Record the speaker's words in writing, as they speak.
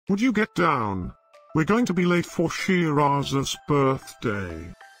Would you get down? We're going to be late for Shiraz's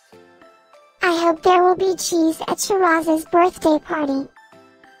birthday. I hope there will be cheese at Shiraz's birthday party.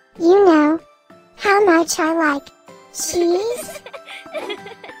 You know how much I like cheese.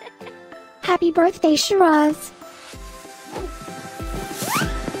 Happy birthday, Shiraz.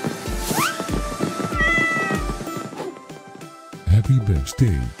 Happy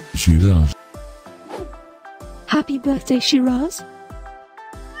birthday, Shiraz. Happy birthday, Shiraz.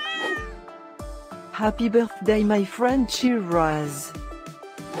 Happy birthday, my friend Shiraz.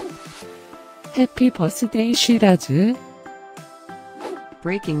 Happy birthday, Shiraz.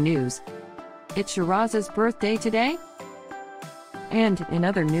 Breaking news. It's Shiraz's birthday today? And in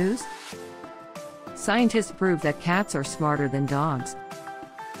other news, scientists prove that cats are smarter than dogs.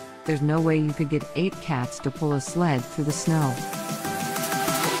 There's no way you could get 8 cats to pull a sled through the snow.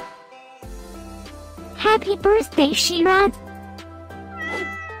 Happy birthday, Shiraz.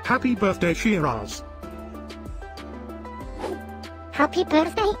 Happy birthday, Shiraz. Happy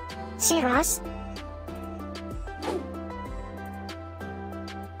birthday, Shiraz.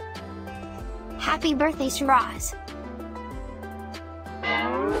 Happy birthday, Shiraz.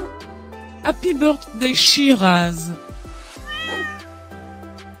 Happy birthday, Shiraz.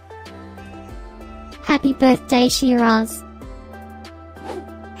 Happy birthday, Shiraz.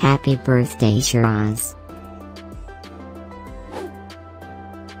 Happy birthday, Shiraz.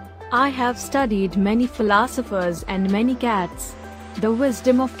 I have studied many philosophers and many cats. The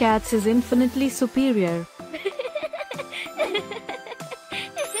wisdom of cats is infinitely superior.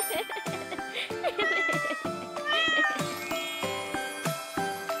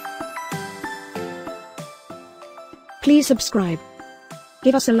 Please subscribe,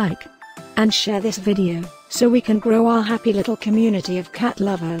 give us a like, and share this video, so we can grow our happy little community of cat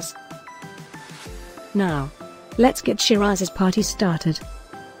lovers. Now, let's get Shiraz's party started.